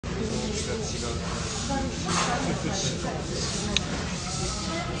あ、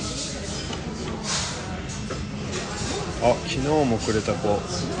昨日もくれた子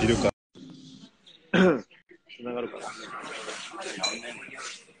いるか。つながるかな。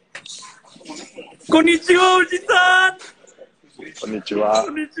こんにちは、おじさん。こんにちは。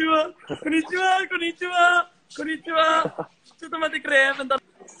こんにちは。こんにちは。こんにちは。こんにちは。ちょっと待ってくれ。bentar.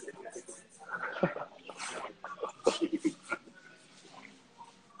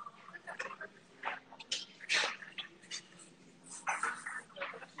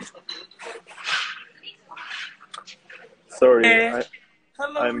 Sorry,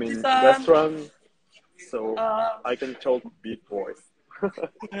 Halo, I'm in Uji-san. restaurant, so I can talk big voice.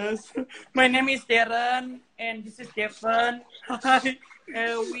 Yes. My name is Darren, and this is Devon. Hi.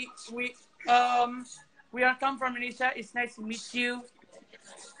 We are come from Indonesia. It's nice to meet you.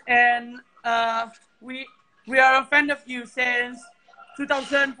 And we are a fan of you since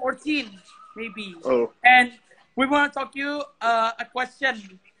 2014, maybe. Oh, And we want to talk you a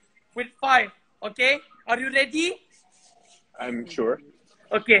question with 5. Okay? Are you ready? I'm sure.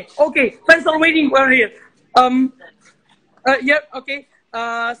 Okay. Okay. Thanks for waiting. We're here. Yeah. Okay.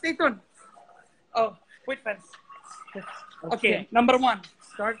 Stay tuned. Oh, wait, fans. Okay. Number 1.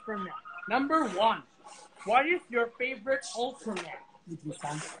 Start from now. Number 1. What is your favorite Ultraman?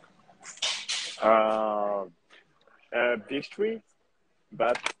 Big three,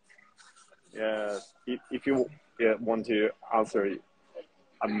 but if you want to answer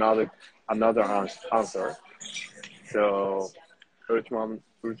another answer, so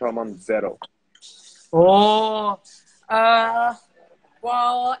Ultraman Zero. Oh,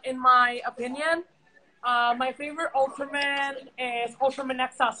 well, in my opinion, my favorite Ultraman is Ultraman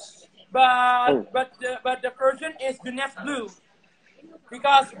Nexus, but the version is Guinness Blue.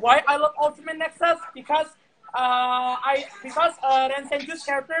 Because why I love Ultraman Nexus? Because Rensenju's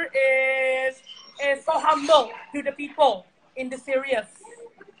character is so humble to the people in the series.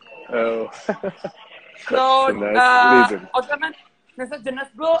 Oh, So nice reason. Ultraman Nexus Guinness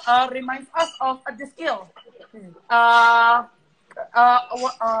Blue reminds us of the skill.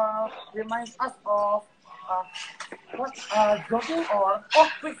 Reminds us of Goku or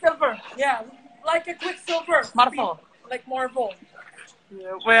Quicksilver. Yeah, like a Quicksilver. Marvel, like Marvel.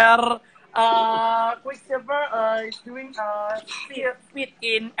 Yeah, where Quicksilver is doing speed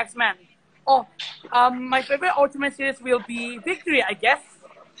in X-Men. Oh, my favorite Ultimate series will be Victory, I guess.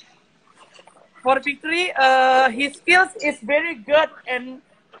 For Victory, his skills is very good and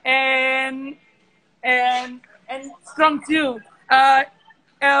strong too.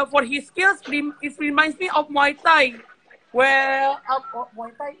 For his skills, it reminds me of Muay Thai. Well,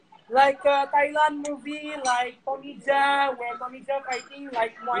 Muay Thai, like a Thailand movie, like Tony Jaa, where Tony Jaa fighting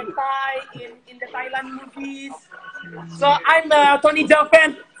like Muay Thai in the Thailand movies. So I'm a Tony Jaa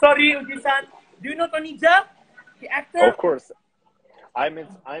fan. Sorry, Uji-san. Do you know Tony Jaa, the actor? Of course, I meant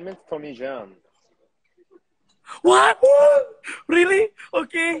Tony Jaa. What? Really?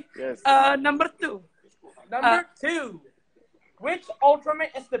 Okay. Yes. Number 2. Number 2. Which Ultraman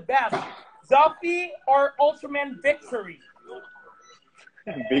is the best? Zombie or Ultraman Victory?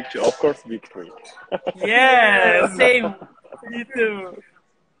 Victory, of course, Victory. Yeah, same. Me too.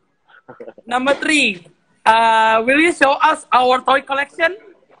 Number 3. Will you show us our toy collection?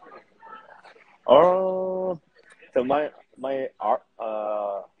 Oh, so my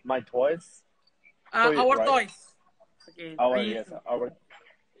toys. Our right? toys. Okay. Our.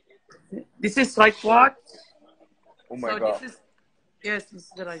 This is right watch. Oh my So god. this is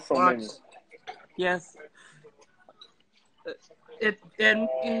the right So watch. many. Yes. Then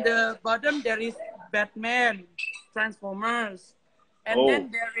in the bottom there is Batman, Transformers, and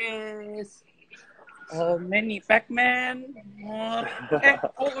then there is many Pac-Man. Yeah,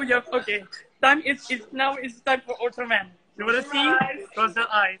 okay. Now it's time for Ultraman. You wanna see? Close your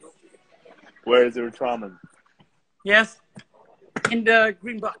eyes. Where is Ultraman? Yes, in the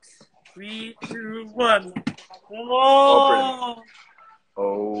green box. 3, 2, 1. Oh,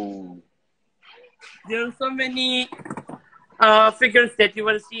 Oh. there are so many figures that you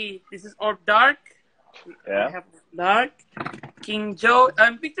will see. This is all dark. Yeah. I have dark. King Joe.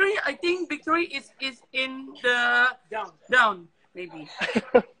 Victory. I think Victory is in the down maybe.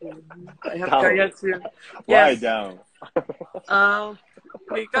 I have Kaya too. Why Yes. down?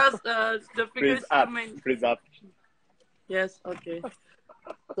 Because the figures Please up. main. Please up. Yes. Okay.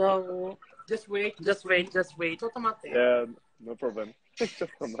 So just wait. Yeah, no problem. Just a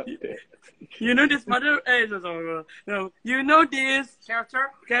minute. You know this mother? No. You know this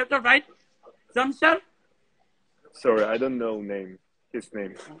character, right? Zamshar? Sorry, I don't know his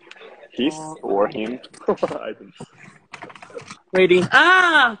name. His or him? I don't know. Waiting.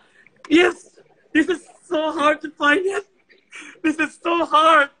 Yes, this is so hard to find it. This is so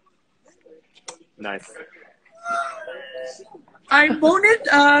hard. Nice. I bought it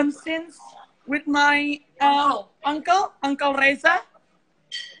since with my Uncle Reza,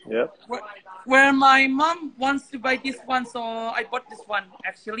 Yep. where my mom wants to buy this one, so I bought this one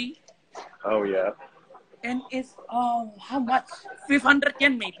actually. Oh yeah. And it's how much? 500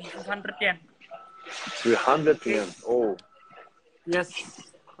 yen maybe, 500 yen. 300 yen. Oh, Yes.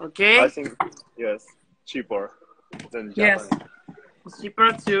 I Okay. think yes, cheaper than Yes. Japan. It's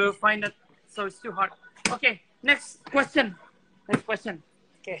cheaper to find it, so it's too hard. Okay. Next question. Next question.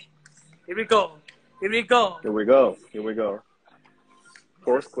 Okay. Here we go. Here we go. Here we go. Here we go.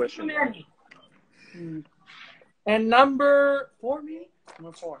 Fourth question. And number 4, maybe?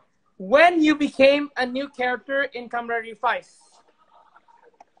 Number 4. When you became a new character in Kamen Rider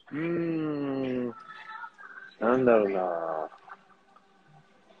なんだろうな。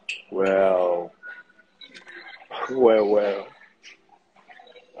Well.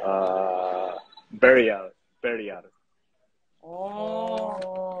 Very out. Very out.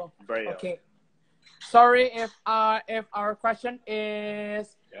 Oh. Very out. Okay. Sorry if our question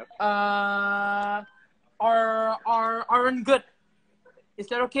is Yep. aren't good. Is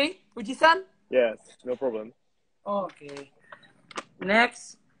that okay, Uji-san? Yes, no problem. Okay.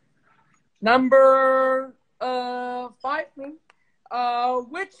 Next, number 5.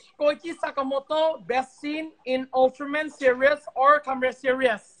 Which Koichi Sakamoto best scene in Ultraman series or Kamen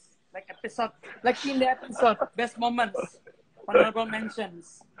series? Like in the episode, best moments, honorable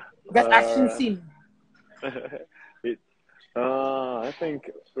mentions, best action scene. I think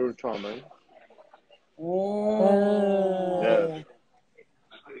Ultraman. Oh. Yes.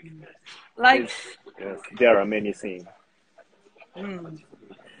 Like, Yes, there are many scenes.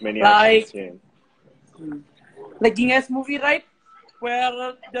 Many Like- action scenes. like Ginga's movie, right?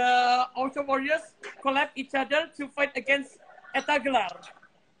 Where the Ultra Warriors collab each other to fight against Etaglar.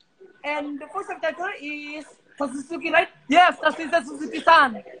 And the first Etaglar is Sasuke, right? Yes, that's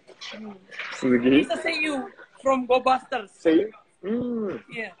Suzuki-san. Suzuki? He's a Seiyu from Go Busters. Say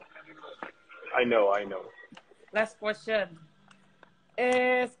Yeah. I know. Last question.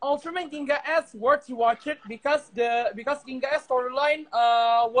 Is Ultraman Ginga S worth to watch it because Ginga S storyline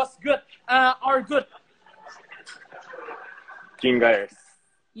was good are good. Gingaers.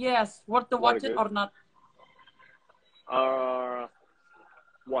 Yes, worth to watch it good. or not?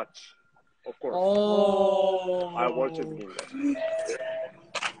 Watch. Of course. Oh, I watch it Ginga.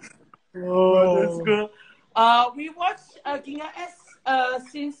 Oh, that's good. We watch Ginga S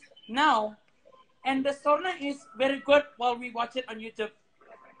since now, and the storyline is very good while we watch it on YouTube.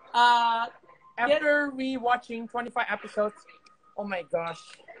 After we watching 25 episodes, oh my gosh,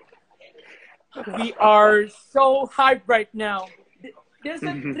 we are so hyped right now. There's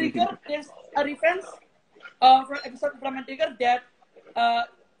a trigger, there's a reference from episode Ultraman Trigger that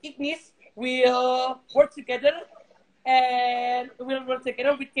Ignis will work together and will work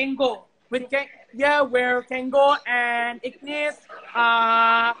together with Kengo. Where Kengo and Ignis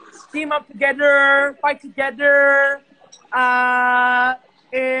team up together, fight together.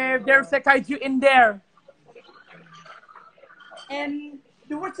 If there's a kaiju in there, and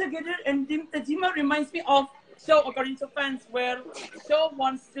they work together, and Tajima reminds me of Show, according to fans, where Show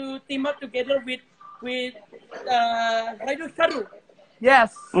wants to team up together with Raido Hikaru.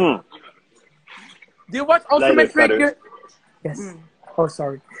 Yes. Do you watch Ultimate Trigger? Yes. Oh,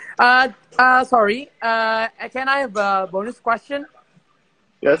 sorry. Sorry. Can I have a bonus question?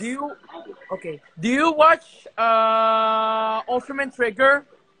 Yes. Do you watch Ultraman Trigger?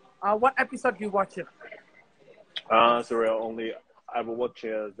 What episode do you watch it? Sorry, I will watch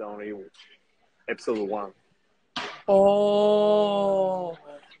only episode 1. Oh,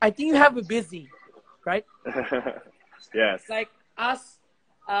 I think you have a busy, right? Yes. Like us,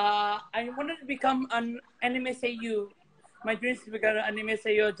 I wanted to become an anime seiyuu. My dream is to become an anime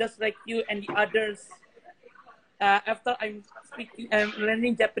seiyuu, just like you and the others. After I'm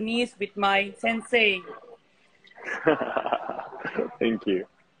learning Japanese with my sensei. Thank you.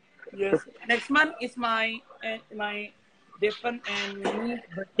 Yes. Next month is my Devon and me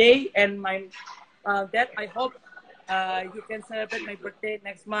birthday, and my dad. I hope you can celebrate my birthday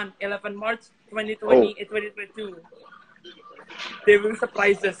next month, 11 March 2020, 2022. They will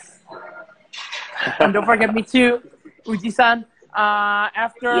surprise us. And don't forget me too, Uji-san.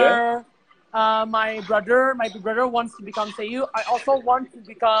 After my big brother wants to become seiyuu. I also want to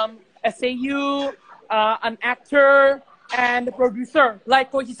become a seiyuu, an actor, and a producer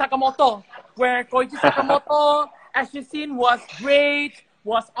like Koichi Sakamoto. Where Koichi Sakamoto, as you've seen, was great,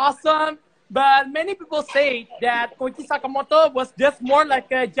 was awesome. But many people say that Koichi Sakamoto was just more like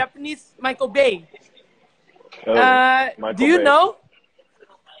a Japanese Michael Bay. Do Michael you Bay. know?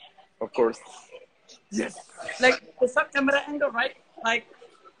 Of course. Yes. Like the sub camera angle, right? Like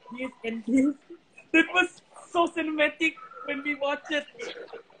this and this. It was so cinematic when we watched it.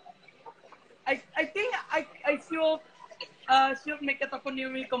 I think I should make a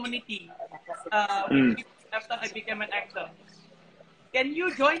tokonimi community with Mm. people after I became an actor. Can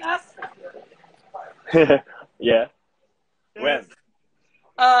you join us? Yeah. Yes. When?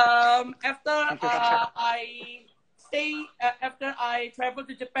 After after I travel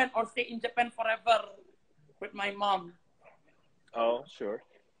to Japan or stay in Japan forever with my mom. Oh, sure.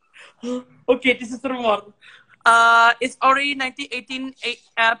 Okay, this is rumor. It's already 19:18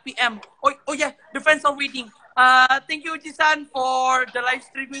 p.m. Oh yeah, the fans are waiting. Thank you, Jisan, for the live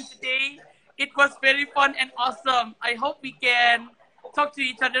streaming today. It was very fun and awesome. I hope we can talk to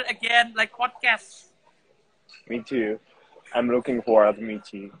each other again, like podcasts. Me too. I'm looking forward to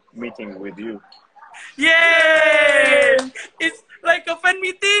meeting with you. Yay! It's like a fan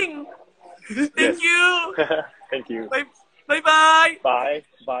meeting. Yes. Thank you. Thank you. Bye bye. Bye.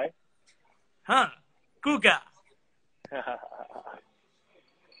 Bye. Huh? Kuga.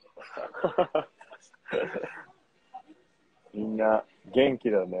 みんな元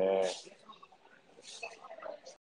気だね。